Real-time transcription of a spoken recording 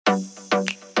Hey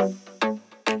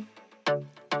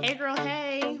girl,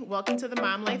 hey, welcome to the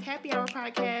Mom Life Happy Hour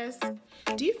podcast.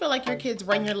 Do you feel like your kids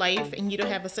run your life and you don't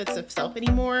have a sense of self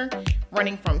anymore?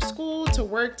 Running from school to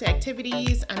work to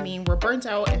activities, we're burnt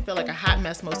out and feel like a hot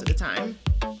mess most of the time.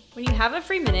 When you have a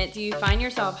free minute, do you find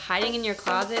yourself hiding in your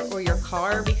closet or your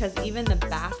car because even the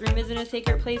bathroom isn't a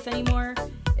sacred place anymore?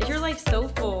 Is your life so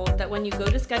full that when you go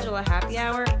to schedule a happy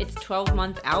hour, it's 12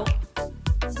 months out?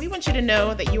 We want you to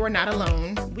know that you are not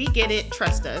alone. We get it,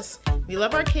 trust us. We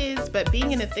love our kids, but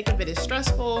being in the thick of it is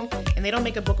stressful, and they don't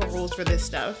make a book of rules for this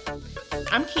stuff.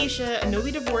 I'm Keisha, a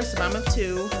newly divorced mom of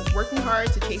two, working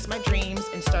hard to chase my dreams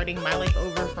and starting my life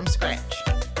over from scratch.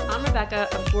 I'm Rebecca,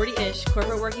 a 40-ish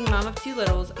corporate working mom of two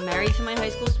littles, married to my high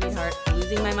school sweetheart,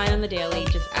 losing my mind on the daily,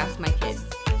 just ask my kids.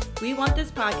 We want this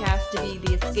podcast to be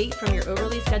the escape from your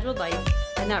overly scheduled life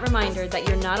and that reminder that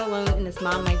you're not alone in this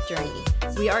mom life journey.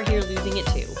 We are here losing it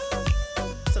too.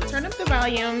 So turn up the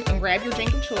volume and grab your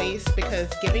drink of choice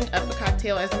because giving up a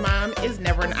cocktail as a mom is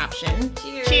never an option.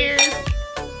 Cheers. Cheers.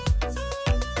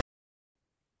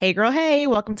 Hey girl, hey,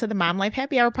 welcome to the Mom Life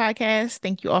Happy Hour podcast.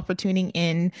 Thank you all for tuning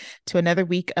in to another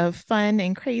week of fun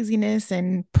and craziness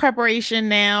and preparation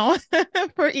now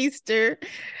for Easter.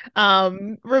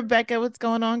 Rebecca, what's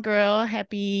going on, girl?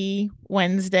 Happy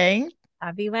Wednesday.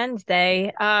 Happy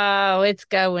Wednesday. Oh, it's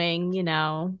going,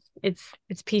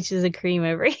 it's peaches and cream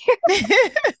over here.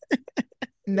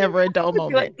 Never a dull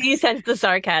moment. Do you sense the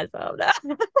sarcasm?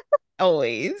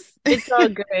 Always. It's so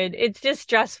good. It's just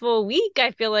stressful week. I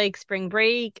feel like spring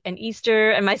break and Easter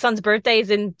and my son's birthday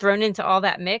is thrown into all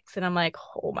that mix. And I'm like,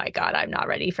 oh my God, I'm not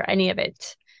ready for any of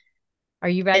it. Are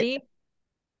you ready?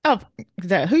 Who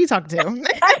are you talking to?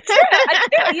 I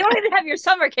do. You don't even have your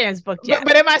summer camps booked yet.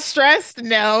 But am I stressed?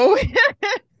 No.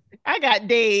 I got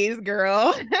days,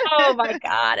 girl. Oh my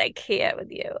God, I can't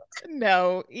with you.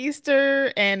 No,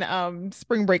 Easter and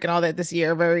spring break and all that this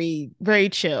year, very, very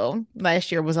chill.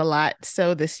 Last year was a lot.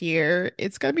 So this year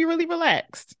it's gonna be really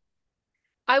relaxed.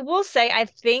 I will say, I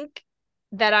think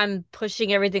that I'm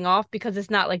pushing everything off because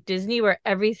it's not like Disney where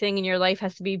everything in your life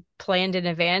has to be planned in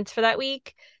advance for that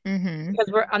week. Mm-hmm.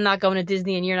 Because I'm not going to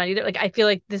Disney and you're not either. Like, I feel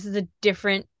like this is a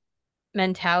different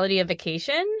mentality of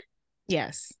vacation.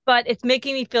 Yes. But it's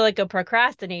making me feel like a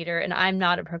procrastinator, and I'm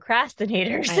not a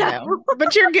procrastinator. So. I know.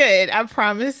 But you're good. I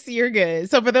promise you're good.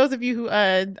 So for those of you who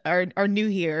are new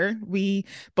here, we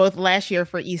both last year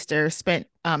for Easter spent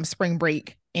spring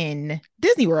break in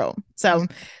Disney World. So there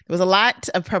was a lot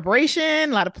of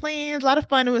preparation, a lot of plans, a lot of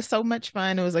fun. It was so much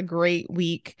fun. It was a great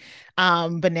week.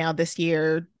 But now this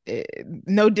year,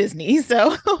 no Disney.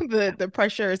 So the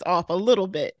pressure is off a little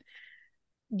bit.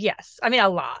 Yes. I mean, a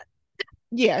lot.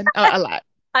 Yeah, a lot.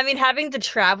 I mean, having to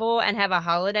travel and have a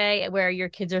holiday where your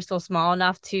kids are still small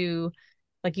enough to,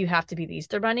 like, you have to be the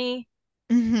Easter Bunny.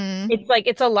 Mm-hmm. It's like,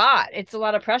 it's a lot. It's a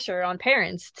lot of pressure on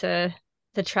parents to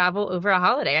travel over a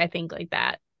holiday, I think, like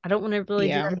that. I don't want to really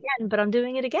do that again, but I'm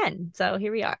doing it again. So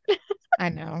here we are. I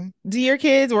know. Do your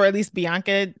kids, or at least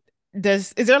Bianca,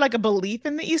 is there like a belief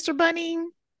in the Easter Bunny?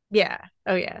 Yeah.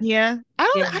 Oh, yeah. Yeah.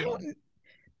 I don't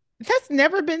that's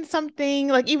never been something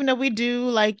like, even though we do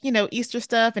like, Easter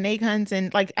stuff and egg hunts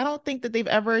and like, I don't think that they've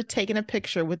ever taken a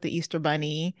picture with the Easter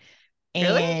Bunny.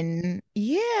 Really? And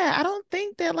yeah, I don't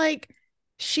think that like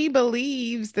she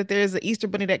believes that there's an Easter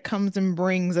Bunny that comes and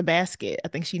brings a basket. I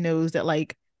think she knows that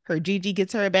like her Gigi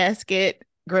gets her a basket,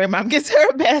 grandma gets her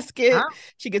a basket, Huh?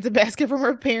 she gets a basket from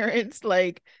her parents.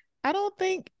 Like, I don't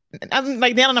think I'm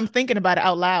like, now that I'm thinking about it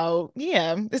out loud,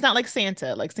 yeah, it's not like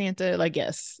Santa. Like Santa, like,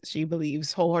 yes, she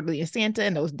believes wholeheartedly in Santa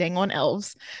and those dang on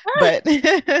elves. But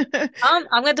I'm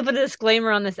going to put a disclaimer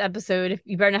on this episode. If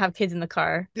you better not have kids in the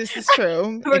car. this is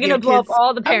true. We're going to blow up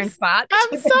all the parent spots.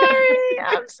 I'm sorry.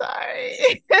 I'm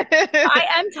sorry. I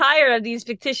am tired of these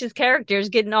fictitious characters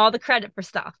getting all the credit for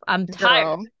stuff. I'm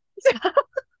tired.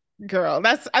 Girl,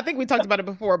 I think we talked about it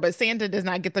before, but Santa does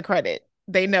not get the credit.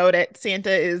 They know that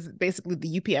Santa is basically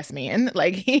the UPS man.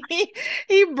 Like he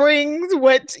brings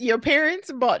what your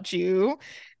parents bought you,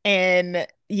 and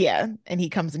he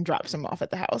comes and drops them off at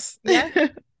the house. Yeah.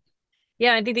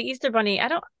 Yeah, I think the Easter Bunny,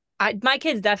 my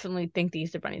kids definitely think the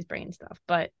Easter Bunny's bringing stuff,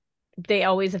 but they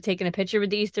always have taken a picture with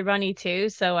the Easter Bunny too,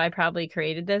 so I probably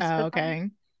created this. Oh, okay.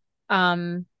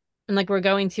 And like we're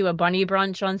going to a bunny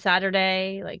brunch on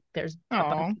Saturday. Like there's a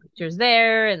bunch of pictures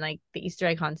there and like the Easter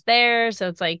egg hunt's there. So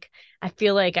it's like I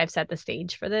feel like I've set the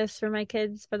stage for this for my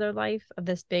kids for their life of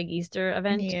this big Easter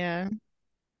event. Yeah.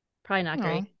 Probably not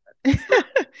great.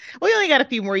 We only got a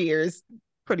few more years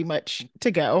pretty much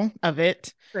to go of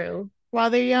it. True. While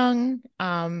they're young.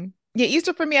 Yeah,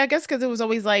 Easter for me, I guess, because it was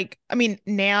always like, I mean,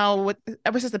 now with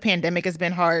ever since the pandemic, it's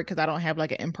been hard because I don't have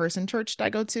like an in-person church that I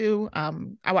go to.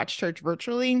 I watch church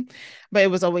virtually, but it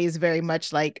was always very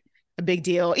much like a big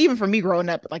deal. Even for me growing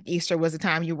up, like Easter was a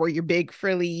time you wore your big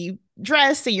frilly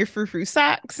dress and your frou-frou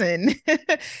socks, and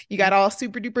you got all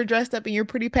super duper dressed up in your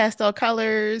pretty pastel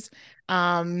colors.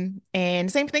 And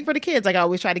same thing for the kids. Like I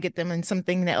always try to get them in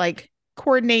something that like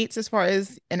coordinates as far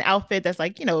as an outfit that's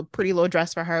like, a pretty little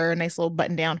dress for her, a nice little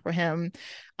button down for him.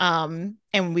 And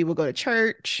we would go to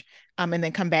church, and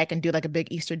then come back and do like a big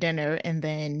Easter dinner. And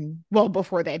then, well,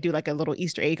 before that, do like a little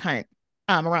Easter egg hunt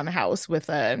around the house with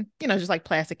just like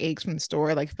plastic eggs from the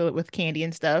store, like fill it with candy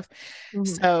and stuff. Mhm.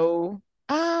 So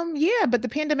yeah, but the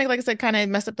pandemic, like I said, kind of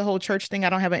messed up the whole church thing. I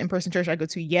don't have an in-person church I go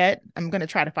to yet. I'm gonna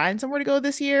try to find somewhere to go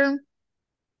this year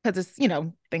because it's,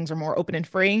 things are more open and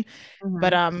free.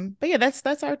 But Mhm. yeah,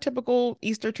 that's our typical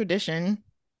Easter tradition.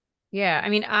 Yeah, I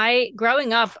mean, I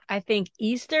growing up, I think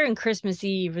Easter and Christmas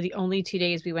Eve were the only 2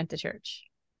 days we went to church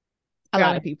A lot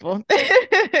growing of up. people.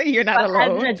 You're not But as an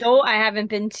alone. adult, I haven't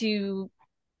been to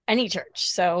any church,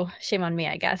 so shame on me,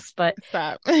 I guess.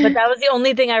 Stop. But that was the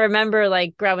only thing I remember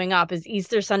like growing up is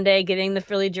Easter Sunday, getting the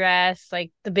frilly dress,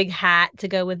 like the big hat to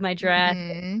go with my dress,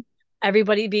 Hmm.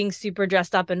 everybody being super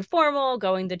dressed up and formal,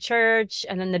 going to church,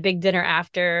 and then the big dinner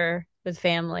after with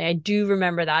family. I do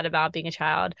remember that about being a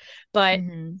child. But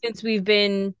Hmm. since we've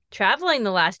been traveling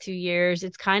the last 2 years,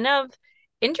 it's kind of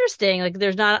interesting. Like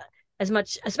there's not as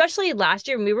much, especially last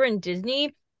year when we were in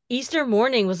Disney, Easter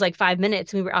morning was like 5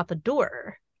 minutes and we were out the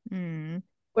door. Mm.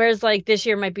 Whereas like this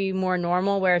year might be more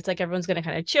normal where it's like everyone's gonna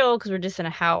kind of chill because we're just in a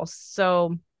house.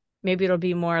 So maybe it'll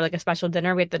be more like a special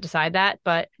dinner. We have to decide that.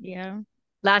 But Yeah.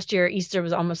 last year Easter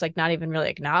was almost like not even really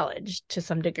acknowledged to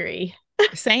some degree.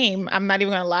 Same. I'm not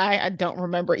even gonna lie. I don't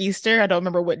remember Easter. I don't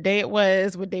remember what day it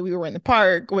was, what day we were in the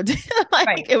park, what day, like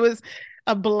Right. it was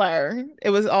a blur. It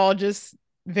was all just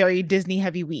very Disney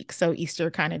heavy week. So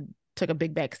Easter kind of took a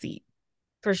big back seat.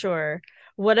 For sure.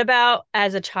 What about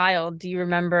as a child? Do you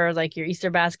remember like your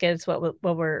Easter baskets? What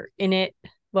were in it?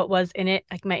 What was in it?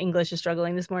 Like my English is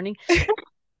struggling this morning.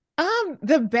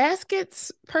 The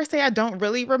baskets per se, I don't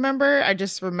really remember. I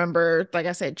just remember, like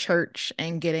I said, church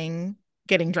and getting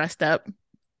dressed up,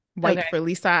 white Okay.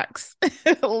 frilly socks,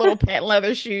 little patent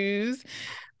leather shoes.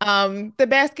 The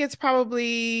baskets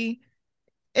probably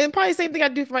and probably same thing I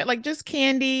do for my like just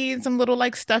candy and some little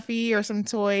like stuffy or some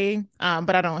toy.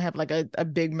 But I don't have like a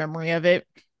big memory of it.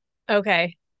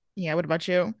 Okay. Yeah, what about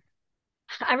you?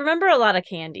 I remember a lot of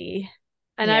candy.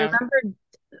 And Yeah.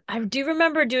 I do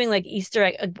remember doing like Easter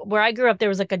egg where I grew up there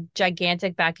was like a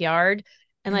gigantic backyard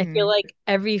and I feel Hmm. like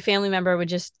every family member would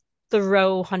just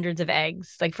throw hundreds of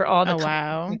eggs like for all the Oh cousins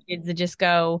wow. and kids to just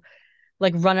go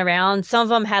like run around. Some of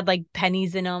them had like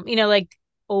pennies in them, like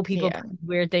old people Yeah. put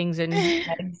weird things in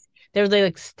eggs. There was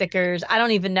like stickers. I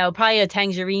don't even know, probably a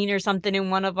tangerine or something in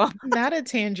one of them. Not a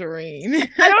tangerine.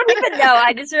 I don't even know.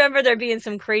 I just remember there being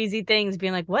some crazy things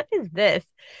being like, what is this?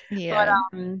 But Yeah.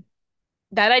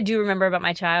 that I do remember about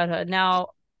my childhood. Now,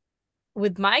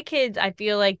 with my kids, I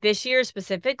feel like this year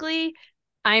specifically,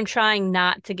 I'm trying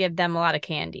not to give them a lot of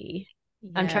candy.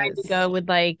 I'm trying to Yes. go with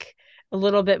like a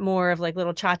little bit more of like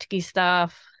little tchotchke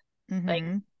stuff. Like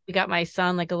Hmm. we got my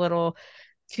son like a little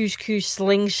koosh koosh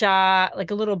slingshot,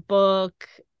 like a little book.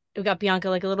 We got Bianca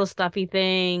like a little stuffy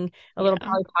thing, a little Yeah.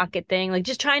 Polly Pocket thing. Like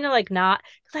just trying to like not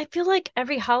because I feel like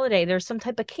every holiday there's some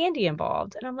type of candy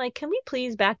involved. And I'm like, can we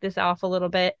please back this off a little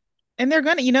bit? And they're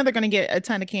gonna get a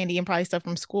ton of candy and probably stuff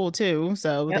from school too.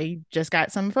 So Yep. they just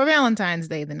got some for Valentine's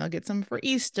Day, then they'll get some for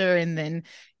Easter, and then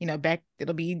back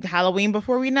it'll be Halloween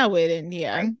before we know it. And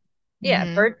yeah. Right. Yeah,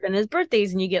 Hmm. and his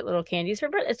birthdays, and you get little candies for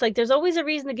birth. It's like there's always a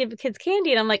reason to give the kids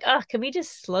candy, and I'm like, oh, can we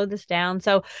just slow this down?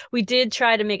 So we did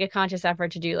try to make a conscious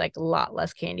effort to do like a lot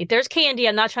less candy. There's candy.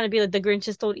 I'm not trying to be like the Grinch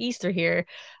just stole Easter here,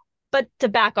 but to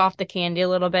back off the candy a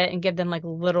little bit and give them like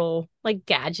little like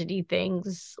gadgety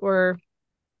things or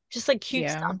just like cute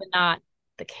Yeah. stuff and not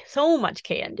so much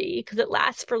candy because it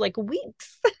lasts for like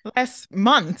weeks. Last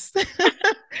months.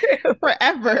 True.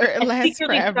 Forever. It I lasts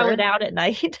secretly throw it forever. out at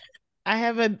night. I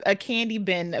have a candy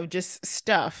bin of just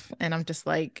stuff, and I'm just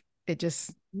like, it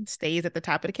just stays at the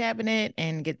top of the cabinet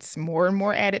and gets more and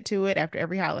more added to it after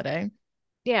every holiday.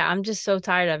 Yeah, I'm just so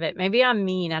tired of it. Maybe I'm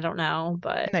mean, I don't know,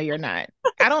 but No, you're not.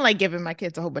 I don't like giving my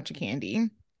kids a whole bunch of candy.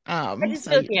 I just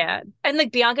So feel yeah. yeah. And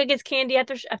like Bianca gets candy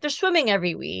after swimming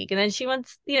every week, and then she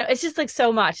wants, it's just like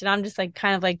so much, and I'm just like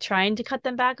kind of like trying to cut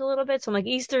them back a little bit. So I'm like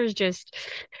Easter is just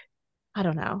I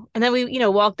don't know. And then we,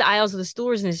 walk the aisles of the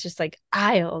stores, and it's just like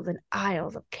aisles and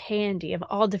aisles of candy of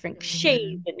all different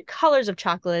shades Mhm. and colors of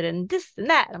chocolate and this and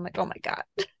that. And I'm like, oh my God.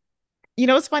 You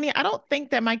know, it's funny. I don't think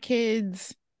that my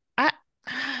kids,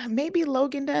 Maybe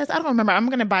Logan does. I don't remember. I'm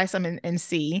gonna buy some and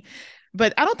see.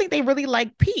 But I don't think they really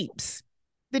like Peeps.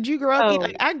 Did you grow up eat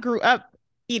like Oh, I grew up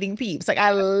eating Peeps. Like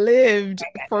I lived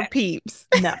for Peeps.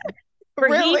 no. Raheem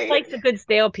Really? likes a good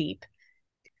stale peep.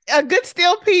 A good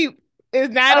stale Peep is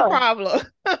not a Oh, problem.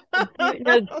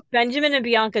 no, Benjamin and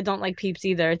Bianca don't like peeps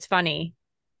either. It's funny.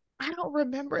 I don't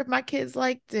remember if my kids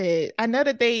liked it. I know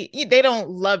that they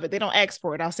don't love it. They don't ask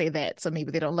for it. I'll say that. So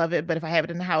maybe they don't love it, but if I have it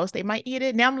in the house, they might eat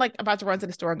it. Now I'm like about to run to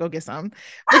the store and go get some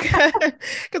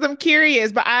because I'm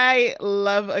curious, but I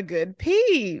love a good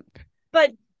peep.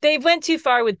 But they went too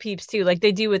far with peeps too, like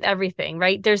they do with everything,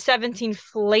 right? There's 17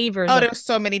 flavors Oh, of there's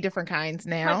so many different kinds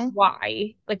like now.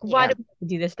 why? Like why Yeah. do we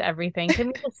do this to everything? Can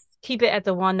we just keep it at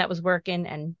the one that was working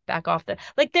and back off the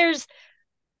like there's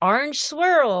orange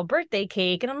swirl, birthday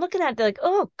cake, and I'm looking at it like,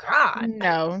 oh God.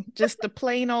 No, just the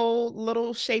plain old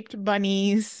little shaped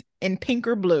bunnies in pink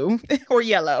or blue or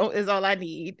yellow is all I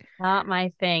need. Not my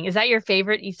thing. Is that your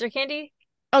favorite Easter candy?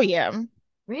 Oh yeah.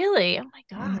 Really? Oh my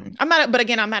God. I'm not, but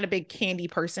again, I'm not a big candy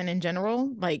person in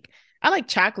general. Like, I like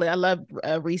chocolate. I love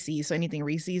Reese's, so anything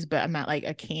Reese's, but I'm not like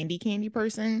a candy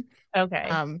person. Okay.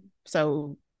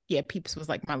 So yeah, Peeps was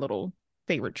like my little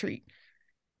favorite treat.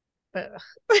 Ugh.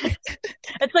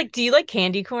 It's like, do you like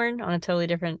candy corn on a totally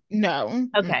different? No,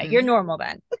 Okay, you're mm-mm. normal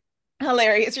then.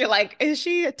 Hilarious. You're like, is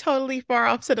she totally far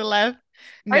off to the left?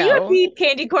 Are you a No, deep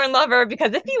candy corn lover?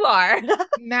 Because if you are,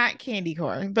 not candy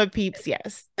corn, but Peeps,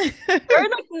 yes. they're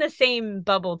like in the same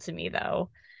bubble to me though.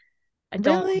 I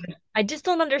don't Really? I just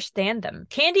don't understand them.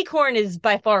 Candy corn is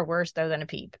by far worse though than a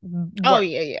peep. Oh Worse.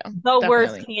 yeah, yeah, The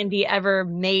worst definitely. candy ever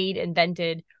made,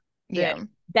 invented. The Yeah.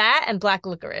 that and black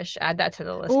licorice. Add that to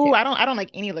the list too. Ooh, I don't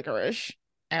like any licorice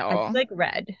at I do all. like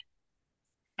red.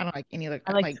 I don't like any I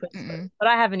licorice. like Like, Twister, mm-mm. but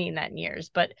I haven't eaten that in years.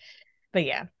 But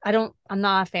yeah, I'm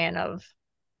not a fan of.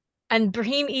 And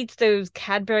Brahim eats those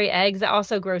Cadbury eggs. That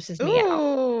also grosses me out.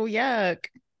 Ooh, yuck.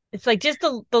 It's like just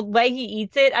the way he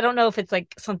eats it. I don't know if it's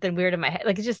like something weird in my head.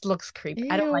 Like it just looks creepy.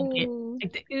 I don't like it. Ew.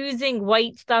 Like the oozing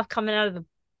white stuff coming out of the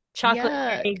chocolate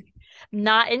Yuck. egg.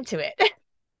 Not into it.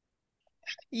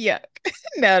 Yuck.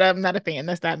 No, I'm not a fan.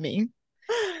 That's not me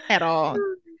at all.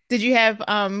 Did you have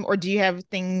or do you have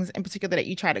things in particular that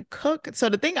you try to cook? So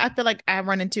the thing I feel like I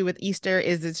run into with Easter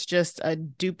is it's just a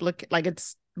duplicate, like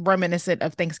it's reminiscent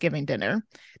of Thanksgiving dinner.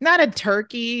 Not a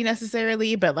turkey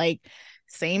necessarily, but like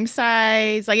same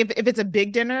size. Like if it's a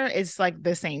big dinner, it's like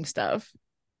the same stuff.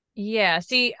 Yeah.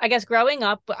 See, I guess growing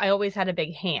up, I always had a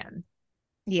big ham,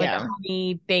 like a Yeah.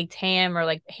 honey baked ham or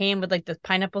like ham with like the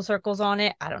pineapple circles on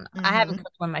it. I don't know. I haven't Hmm.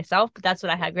 cooked one myself, but that's what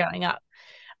I had growing up.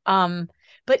 Um,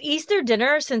 but Easter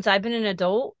dinner, since I've been an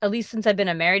adult, at least since I've been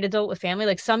a married adult with family,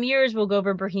 like some years we'll go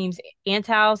over Brahim's aunt's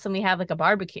house and we have like a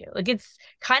barbecue. Like it's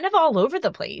kind of all over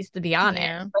the place, to be honest.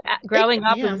 Yeah. But It growing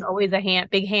up, it yeah. was always a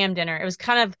big ham dinner. It was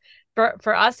kind of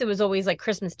for us, it was always like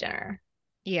Christmas dinner.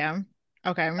 Yeah.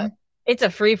 Okay. But it's a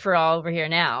free for all over here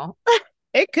now.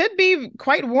 It could be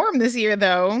quite warm this year,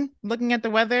 though, looking at the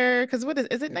weather. Because what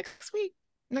is it next week?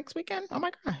 Next weekend? Oh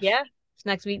my gosh. Yeah, it's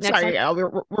next week, next Sorry, Sunday.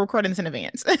 we're recording this in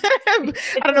advance. I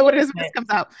It's don't a know what little it is when this bit. comes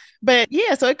out. But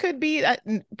yeah, so it could be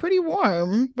pretty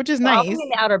warm, which is Well, I'll be nice. in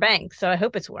the Outer Banks, so I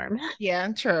hope it's warm. Yeah,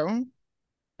 true.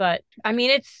 But I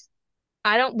mean,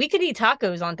 I don't. We could eat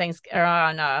tacos on Thanks or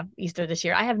on Easter this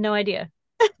year. I have no idea.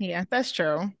 Yeah, that's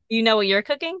true. You know what you're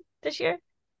cooking this year?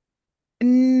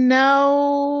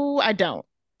 No, I don't.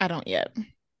 I don't yet.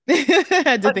 I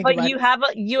had to think But about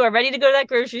it. you are ready to go to that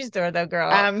grocery store though, girl.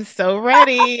 I'm so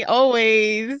ready,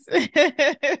 always.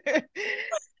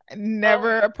 Oh,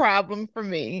 Never a problem for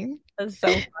me. that's so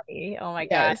funny. Oh my God.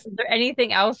 Yes. Is there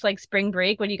anything else like spring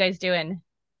break? What are you guys doing?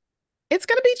 It's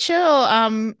gonna be chill.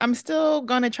 I'm still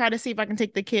gonna try to see if I can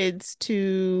take the kids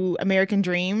to American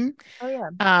Dream, Oh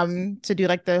yeah. to do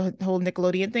like the whole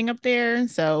Nickelodeon thing up there.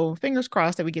 So fingers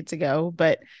crossed that we get to go.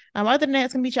 But other than that,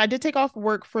 it's gonna be chill. I did take off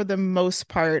work for the most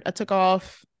part. I took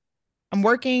off. I'm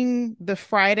working the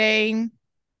Friday.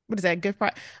 What is that? Good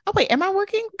Friday. Oh wait, am I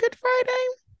working Good Friday?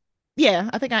 Yeah,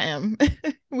 I think I am.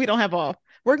 We don't have off.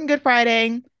 Working Good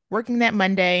Friday, working that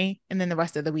Monday, and then the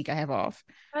rest of the week I have off.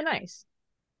 Oh nice.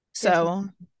 Yes. So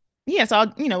yeah, so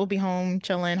I'll, we'll be home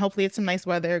chilling. Hopefully it's some nice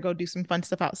weather, go do some fun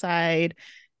stuff outside.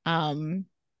 Um,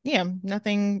 yeah,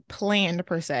 nothing planned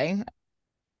per se.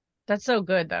 That's so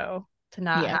good though to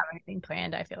not Yeah. have anything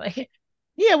planned, I feel like.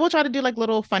 Yeah, we'll try to do like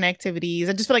little fun activities.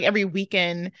 I just feel like every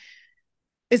weekend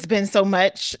it's been so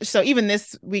much. So even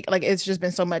this week, like it's just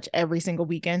been so much every single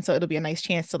weekend. So it'll be a nice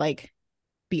chance to like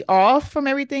be off from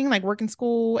everything, like work in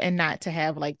school and not to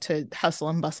have like to hustle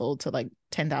and bustle to like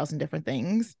 10,000 different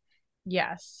things.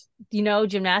 Yes. You know,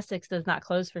 gymnastics does not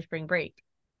close for spring break.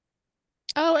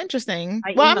 Oh, interesting.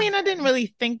 I Well, I emailed mean, I didn't her. really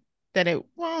think that it,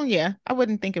 well, yeah, I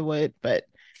wouldn't think it would, but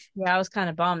Yeah, I was kind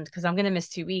of bummed because I'm gonna miss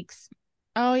 2 weeks.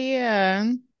 oh,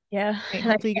 yeah. Yeah, Right, and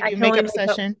hopefully you can I do can only makeup make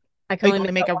up. session. I can Oh, you only can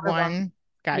only make make up up one of them. one.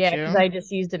 Got Yeah, because you. I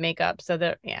just used the makeup, so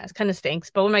that yeah, it's kind of stinks.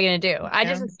 But what am I gonna do? I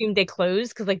just Yeah. assumed they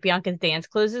closed because like Bianca's dance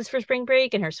closes for spring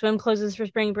break and her swim closes for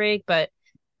spring break, but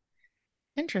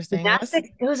Interesting. That's gymnastics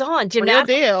goes on. real Gymnastics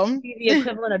deal. would be the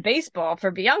equivalent of baseball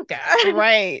for Bianca.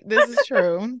 Right. This is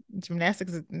true.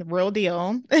 Gymnastics is the real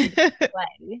deal. They don't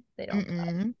play. They don't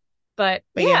play. Mm-mm. But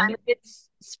But yeah, yeah. I mean, it's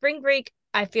spring break.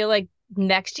 I feel like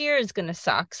next year is gonna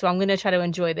suck, so I'm gonna try to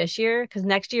enjoy this year because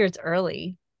next year it's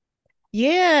early.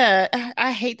 Yeah.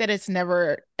 I hate that it's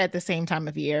never at the same time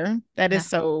of year. That No. is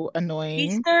so annoying.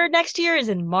 Easter next year is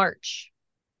in March.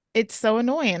 It's so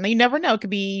annoying. You never know. It could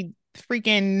be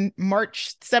freaking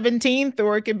March 17th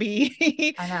or it could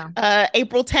be I know.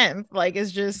 April 10th. Like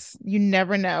it's just you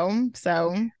never know.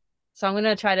 So So I'm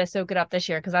gonna try to soak it up this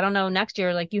year because I don't know next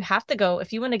year. Like you have to go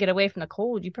if you want to get away from the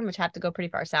cold. You pretty much have to go pretty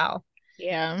far south.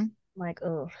 yeah, I'm like,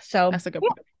 oh, so that's a good yeah,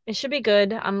 point. it should be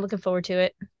good. I'm looking forward to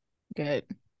it. Good.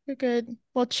 You're good.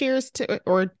 Well, cheers to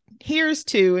or here's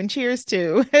to and cheers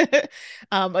to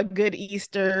a good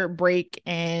Easter break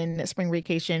and spring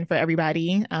vacation for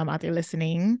everybody out there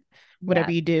listening.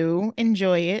 Whatever Yes, you do,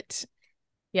 enjoy it.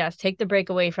 yes. Take the break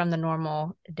away from the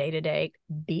normal day to day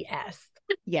BS.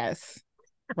 Yes.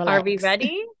 Are we Relax.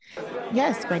 ready?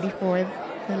 Yes, ready for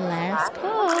the last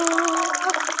call.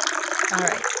 All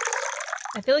right.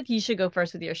 I feel like you should go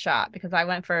first with your shot because I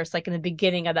went first, like in the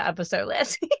beginning of the episode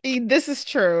last week. This is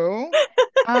true.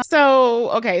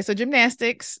 So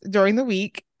gymnastics during the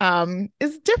week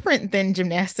is different than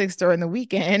gymnastics during the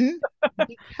weekend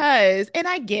because and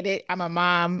I get it. I'm a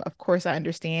mom. Of course, I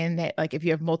understand that like if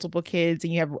you have multiple kids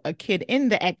and you have a kid in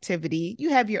the activity, you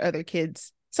have your other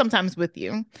kids sometimes with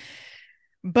you.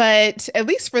 But at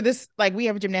least for this, like we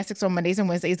have gymnastics on Mondays and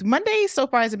Wednesdays. Mondays so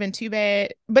far hasn't been too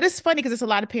bad, but it's funny because it's a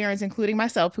lot of parents, including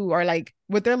myself, who are like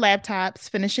with their laptops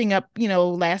finishing up,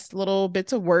 last little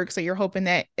bits of work. So you're hoping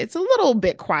that it's a little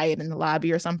bit quiet in the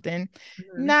lobby or something.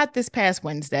 Mhm. Not this past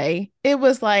Wednesday. It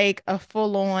was like a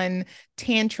full on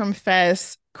tantrum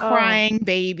fest, Oh, crying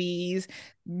babies,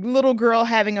 little girl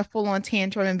having a full on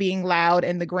tantrum and being loud,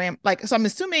 and the grand like so I'm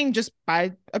assuming just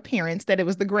by appearance that it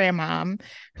was the grandmom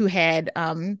who had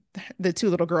the two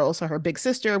little girls. So her big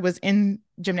sister was in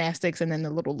gymnastics and then the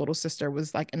little sister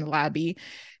was like in the lobby.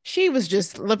 She was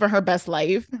just living her best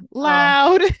life, oh,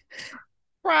 loud,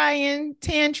 crying,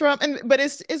 tantrum. And but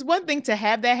it's one thing to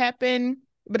have that happen,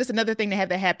 but it's another thing to have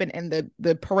that happen and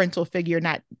the parental figure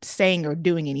not saying or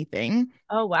doing anything.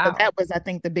 oh, So wow. that was, I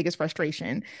think, the biggest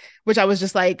frustration, which I was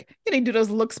just like, you do those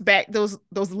looks back, those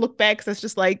look backs. That's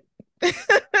just like,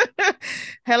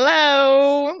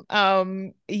 hello.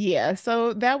 Yeah.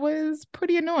 So that was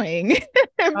pretty annoying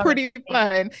and Oh, that pretty stinks.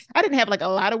 fun. I didn't have like a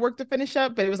lot of work to finish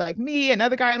up, but it was like me,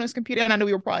 another guy on his computer, and I know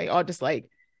we were probably all just like,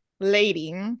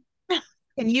 lady.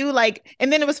 And you like,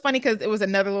 and then it was funny because it was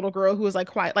another little girl who was like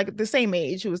quiet, like the same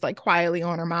age, who was like quietly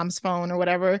on her mom's phone or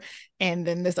whatever. And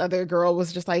then this other girl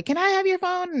was just like, "Can I have your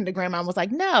phone?" And the grandma was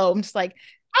like, "No." I'm just like,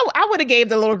 I would have gave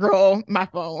the little girl my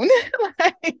phone,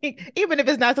 like, even if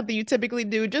it's not something you typically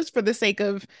do, just for the sake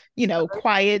of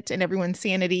quiet and everyone's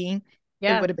sanity, it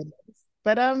Yeah. would have been nice.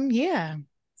 But yeah.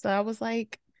 So I was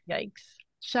like, Yikes.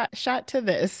 shot to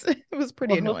this. It was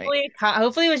pretty Well, annoying.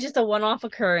 hopefully it was just a one-off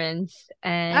occurrence I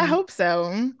and hope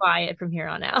so. quiet from here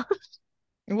on out.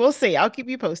 We'll see. I'll keep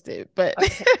you posted. But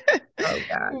Okay. Oh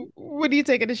God. what are you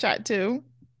taking a shot to?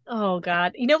 Oh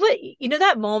God. You know what? You know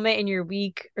that moment in your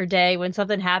week or day when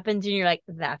something happens and you're like,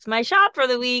 that's my shot for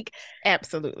the week.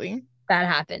 Absolutely. That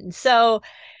happened. So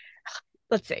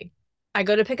let's see. I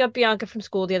go to pick up Bianca from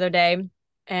school the other day,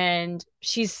 and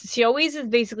she always is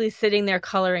basically sitting there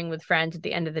coloring with friends at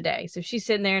the end of the day. So she's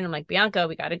sitting there, and I'm like, Bianca,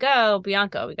 we gotta go.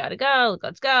 Bianca, we gotta go.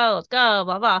 Let's go. Let's go.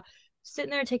 Blah blah.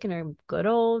 Sitting there taking her good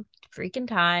old freaking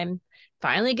time.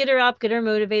 Finally, get her up, get her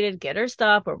motivated, get her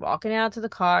stuff. We're walking out to the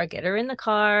car, get her in the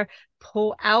car,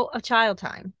 pull out of child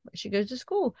time where she goes to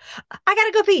school. I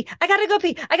gotta go pee. I gotta go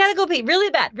pee. I gotta go pee. Really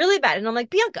bad, really bad. And I'm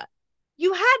like, Bianca,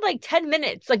 you had like 10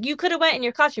 minutes. Like you could have went in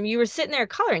your classroom. You were sitting there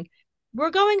coloring. We're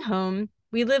going home.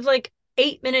 We live like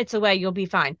 8 minutes away. You'll be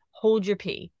fine. Hold your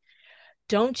pee.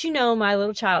 Don't you know my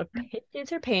little child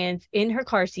pissed her pants in her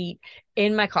car seat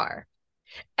in my car?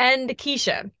 And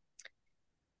Keisha,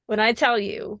 when I tell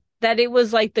you that it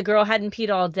was like the girl hadn't peed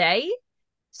all day.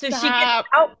 So Stop.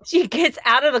 she gets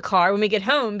out of the car when we get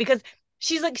home because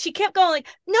she's like, she kept going like,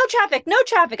 no traffic, no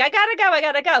traffic. I gotta go, I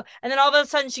gotta go. And then all of a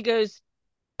sudden she goes,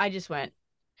 I just went.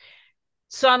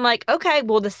 So I'm like, okay,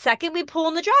 well, the second we pull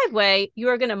in the driveway, you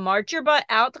are going to march your butt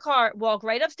out the car, walk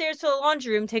right upstairs to the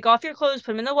laundry room, take off your clothes,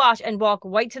 put them in the wash, and walk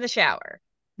right to the shower.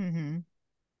 Mm-hmm.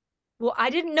 Well,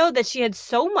 I didn't know that she had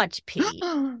so much pee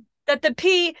that the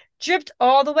pee dripped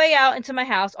all the way out into my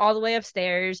house, all the way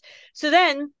upstairs. So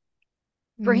then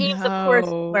Raheem's, of course,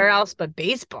 where No. else but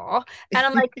baseball. And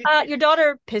I'm like, your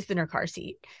daughter pissed in her car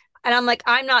seat. And I'm like,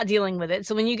 I'm not dealing with it.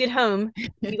 So when you get home,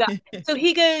 you got. So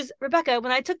he goes, Rebecca,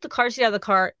 when I took the car seat out of the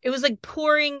car, it was like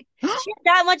pouring. She had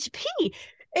that much pee.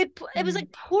 It was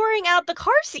like pouring out the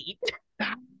car seat.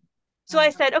 So I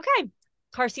said, okay,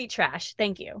 car seat trash.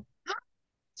 Thank you.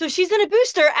 So she's in a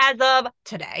booster as of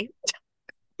today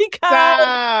because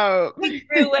Stop. we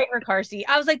threw away her car seat.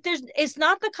 I was like, it's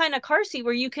not the kind of car seat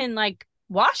where you can like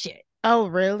wash it. Oh,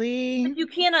 Like really? you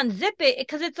can't unzip it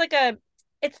because it's like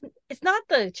it's it's not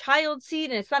the child seat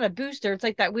and it's not a booster. It's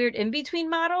like that weird in between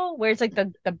model where it's like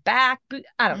the back.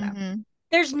 I don't know. Mm-hmm.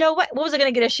 There's no way. What was I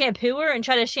gonna get a shampooer and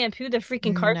try to shampoo the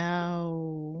freaking car?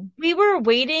 No. We were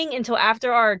waiting until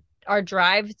after our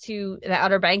drive to the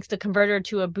Outer Banks to convert her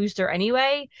to a booster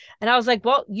anyway. And I was like,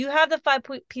 well, you have the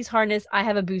 5-piece harness. I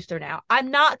have a booster now. I'm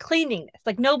not cleaning this.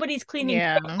 Like nobody's cleaning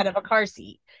Yeah. out of a car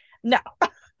seat. No.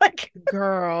 Like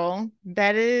Girl,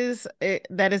 that is it,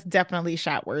 that is definitely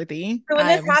shot worthy. so when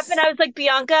this happened, I was like,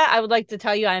 Bianca, I would like to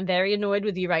tell you I'm very annoyed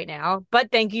with you right now,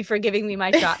 but thank you for giving me my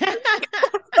shot.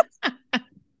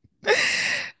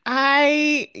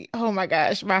 Oh my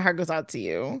gosh, my heart goes out to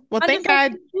you. Well, I'm thank just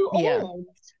like, God. you're too Yeah. old.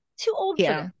 Too old for this.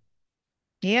 Yeah.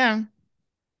 Yeah.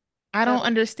 I don't So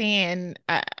understand.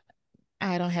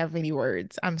 I don't have any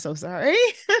words. I'm so sorry.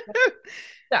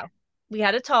 so we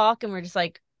had a talk and we're just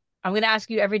like, I'm gonna ask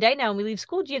you every day now when we leave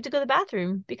school, do you have to go to the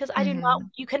bathroom? Because I do not, Hmm.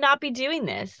 you cannot be doing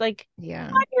this. Like Yeah.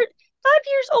 5 years, 5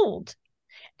 years old.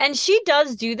 And she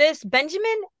does do this.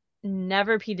 Benjamin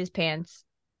never peed his pants,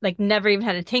 like never even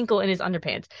had a tinkle in his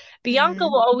underpants. Bianca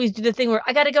Hmm. will always do the thing where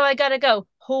I gotta go,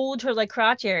 hold her like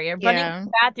crotch area, running to Yeah.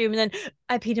 the bathroom, and then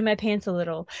I peed in my pants a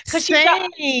little because she's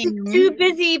too Same.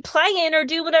 busy playing or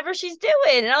do whatever she's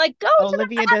doing. And I'm like, go to the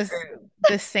Olivia does bathroom.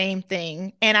 the same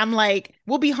thing. And I'm like,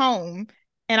 we'll be home.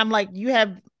 And I'm like, you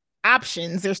have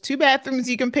options. There's two bathrooms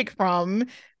you can pick from.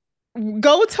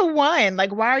 Go to one.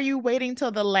 Like, why are you waiting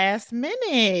till the last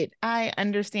minute? I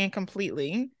understand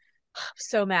completely.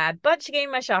 So mad, but she gave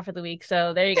me my shot for the week,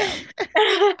 so there you go.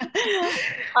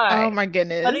 All Oh right, my what are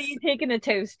goodness. you taking a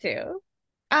toast to?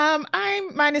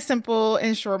 Mine is simple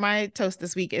and short. My toast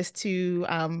this week is to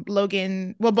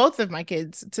Logan, well, both of my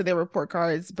kids to their report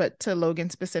cards, but to Logan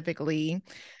specifically.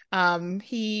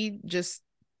 He just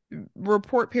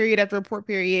report period after report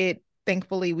period.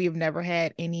 Thankfully, we've never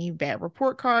had any bad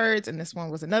report cards, and this one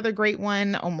was another great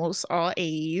one, almost all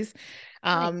A's.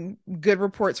 Nice. Good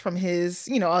reports from his,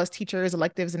 all his teachers,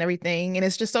 electives, and everything. And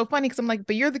it's just so funny because I'm like,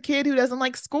 but you're the kid who doesn't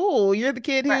like school. You're the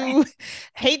kid Right. who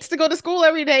hates to go to school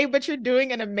every day, but you're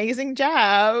doing an amazing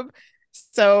job.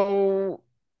 So,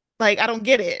 like, I don't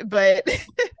get it, but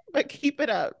but keep it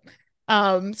up.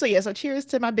 So yeah, so cheers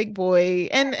to my big boy.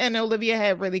 And Olivia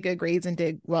had really good grades and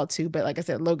did well too. But like I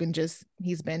said, Logan just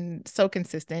he's been so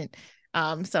consistent.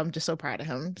 So I'm just so proud of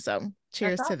him. So That's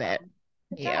cheers to that. awesome.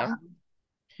 Good Yeah. job.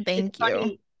 It's Thank you.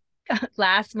 funny.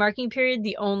 Last marking period,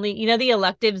 the only, the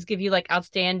electives give you like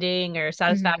outstanding or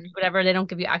satisfactory, Mhm. whatever. They don't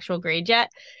give you actual grade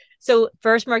yet. So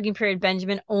first marking period,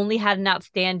 Benjamin only had an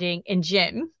outstanding in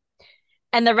gym.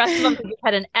 And the rest of them just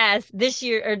had an S. This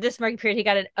year or this marking period, he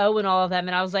got an O in all of them.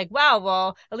 And I was like, wow,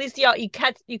 well, at least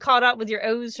you caught up with your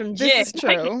O's from This gym. is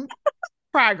Like, true.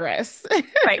 Progress.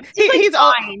 right. Just he, like he's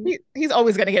all fine. he's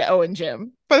always gonna get O in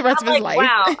gym for the rest I'm of his like, life.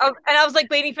 wow. And I was like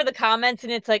waiting for the comments,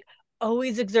 and it's like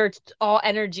always exerts all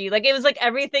energy. Like it was like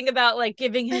everything about like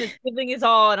giving his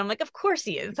all. And I'm like, of course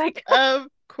he is. Like, Of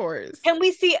course. can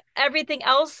we see everything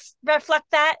else reflect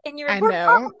that in your I report?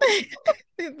 know.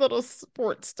 Little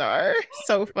sports star.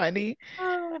 So funny.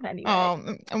 Anyway,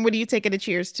 And what are you taking a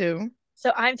cheers to?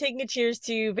 so I'm taking a cheers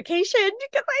to vacation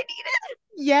because I need it.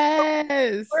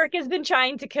 Yes. Work has been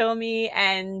trying to kill me,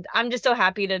 and I'm just so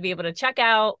happy to be able to check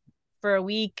out for a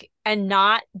week and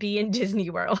not be in Disney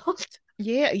World.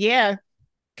 Yeah, yeah.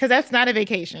 Because that's not a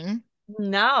vacation.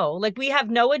 No, like we have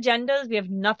no agendas, we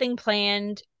have nothing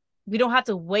planned. We don't have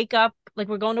to wake up like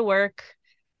we're going to work.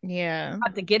 Yeah.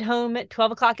 Have to get home at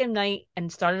 12 o'clock at night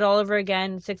and start it all over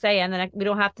again, 6 a.m. Then we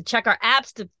don't have to check our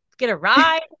apps to get a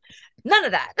ride. None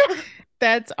of that.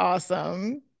 That's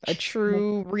awesome. A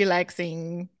true,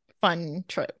 relaxing, fun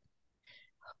trip.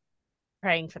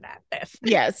 Praying for that. This.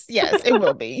 Yes, yes, it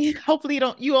will be. Hopefully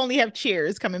you only have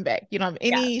cheers coming back. You don't have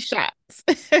Yeah. any shots.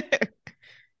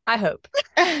 I hope.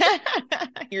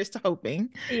 Here's to hoping.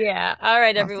 Yeah. All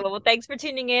right, Awesome. everyone. Well, thanks for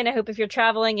tuning in. I hope if you're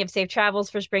traveling, you have safe travels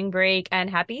for spring break and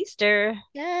happy Easter.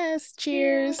 Yes.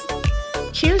 Cheers.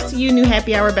 Cheers to you, new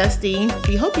happy hour bestie.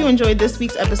 We hope you enjoyed this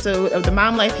week's episode of the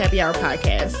Mom Life Happy Hour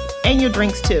podcast and your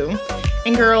drinks too.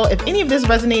 And girl, if any of this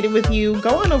resonated with you,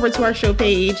 go on over to our show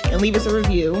page and leave us a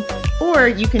review, or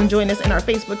you can join us in our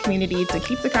Facebook community to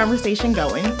keep the conversation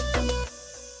going.